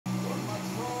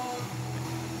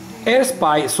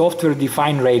Airspy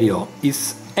software-defined radio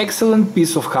is excellent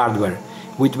piece of hardware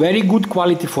with very good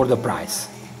quality for the price.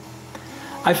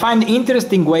 I find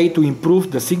interesting way to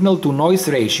improve the signal-to-noise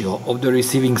ratio of the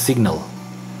receiving signal.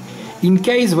 In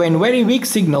case when very weak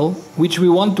signal which we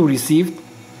want to receive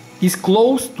is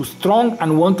close to strong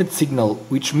unwanted signal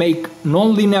which make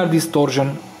nonlinear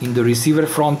distortion in the receiver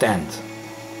front end.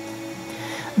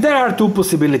 There are two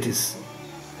possibilities.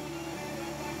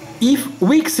 If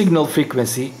weak signal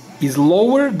frequency is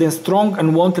lower than strong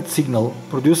unwanted signal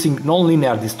producing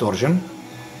nonlinear distortion,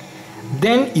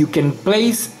 then you can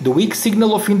place the weak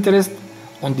signal of interest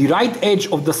on the right edge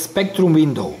of the spectrum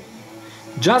window,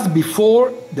 just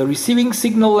before the receiving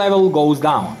signal level goes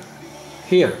down,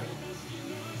 here.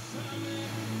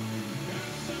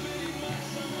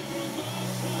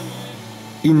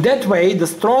 In that way, the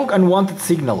strong unwanted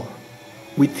signal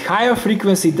with higher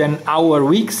frequency than our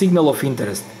weak signal of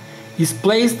interest is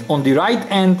placed on the right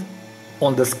end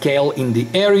on the scale in the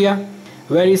area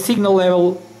where the signal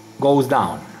level goes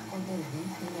down.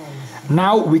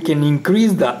 Now we can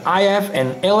increase the IF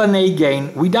and LNA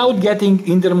gain without getting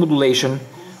intermodulation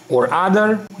or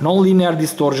other nonlinear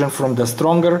distortion from the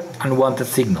stronger unwanted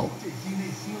signal.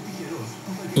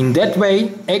 In that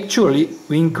way, actually,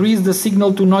 we increase the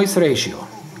signal-to-noise ratio.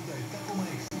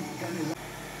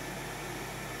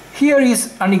 Here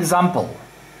is an example.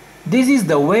 This is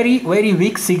the very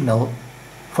weak signal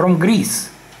from Greece.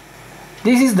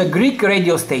 This is the Greek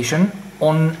radio station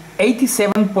on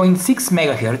 87.6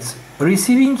 MHz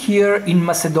receiving here in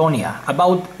Macedonia,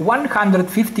 about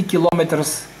 150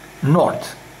 kilometers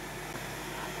north.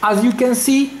 As you can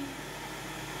see,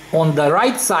 on the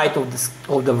right side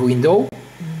of the window,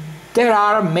 there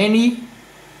are many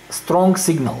strong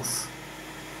signals.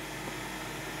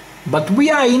 But we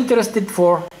are interested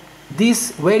for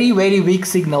this very weak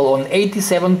signal on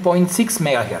 87.6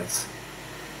 MHz.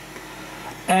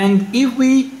 And if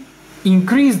we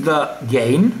increase the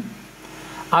gain,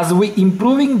 as we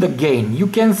improving the gain, you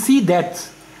can see that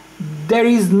there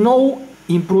is no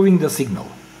improving the signal.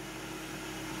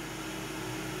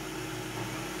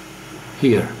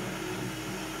 Here.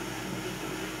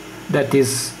 That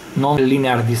is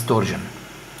nonlinear distortion.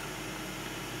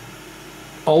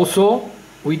 Also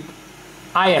with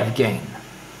IF gain.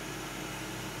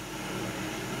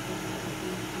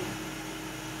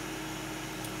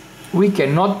 We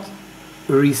cannot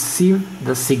receive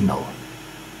the signal.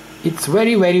 It's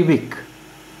very weak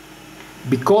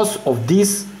because of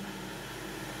this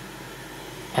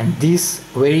and these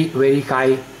very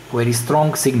high, very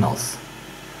strong signals.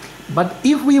 But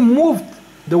if we move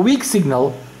the weak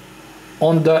signal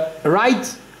on the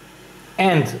right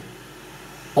end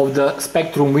of the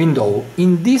spectrum window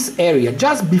in this area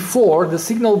just before the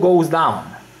signal goes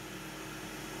down,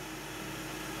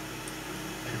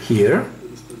 here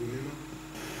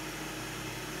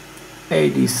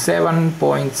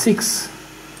 87.6,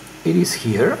 it is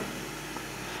here,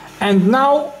 and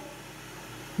now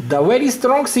the very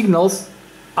strong signals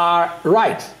are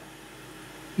right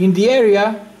in the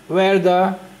area where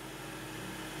the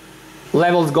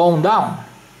levels go down.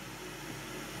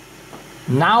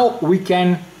 Now we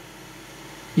can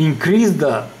increase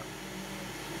the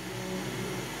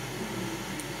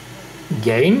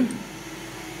gain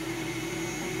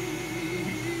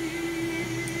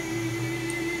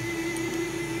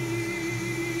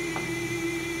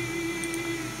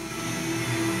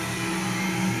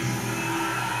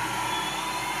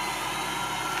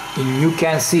and you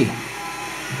can see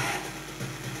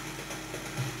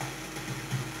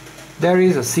there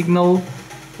is a signal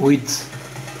with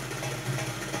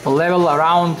a level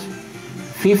around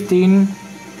 15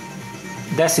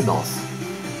 decibels,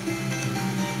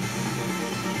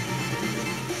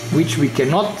 which we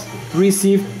cannot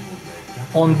receive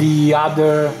on the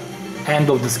other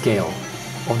end of the scale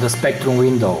of the spectrum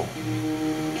window.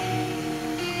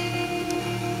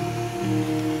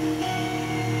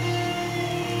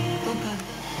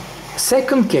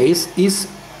 Second case is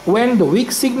when the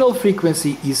weak signal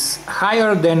frequency is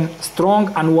higher than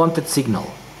strong unwanted signal.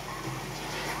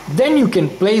 Then you can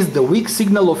place the weak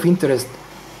signal of interest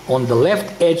on the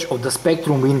left edge of the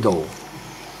spectrum window,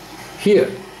 here,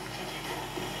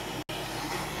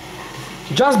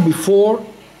 just before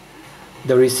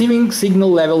the receiving signal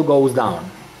level goes down.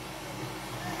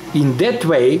 In that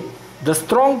way, the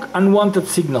strong unwanted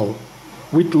signal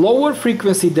with lower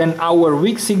frequency than our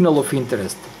weak signal of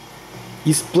interest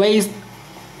is placed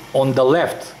on the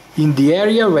left in the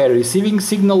area where receiving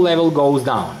signal level goes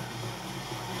down.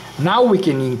 Now we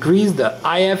can increase the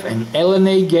IF and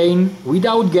LNA gain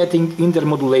without getting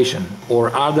intermodulation or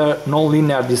other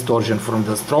nonlinear distortion from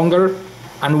the stronger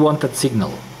unwanted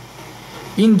signal.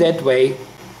 In that way,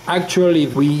 actually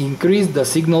we increase the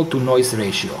signal to noise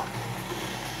ratio.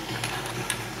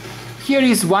 Here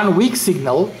is one weak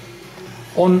signal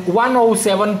on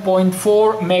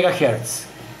 107.4 MHz.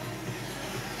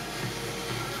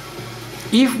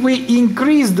 If we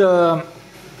increase the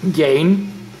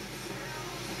gain,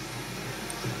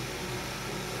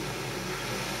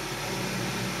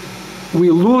 we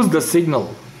lose the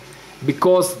signal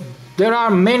because there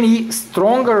are many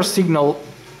stronger signals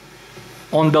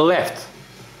on the left.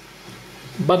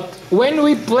 But when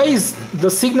we place the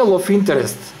signal of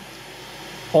interest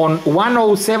on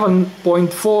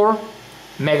 107.4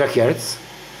 MHz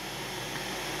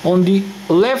on the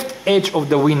left edge of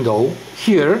the window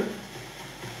here,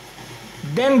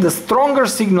 then the stronger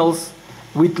signals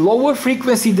with lower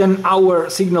frequency than our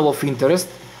signal of interest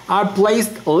are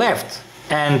placed left,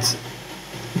 and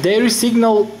their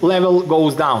signal level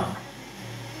goes down.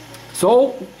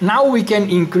 So now we can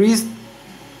increase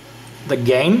the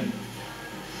gain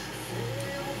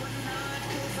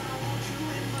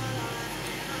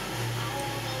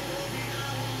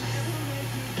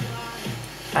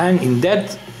and in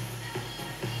that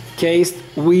case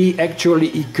we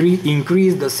actually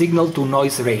increase the signal to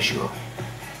noise ratio.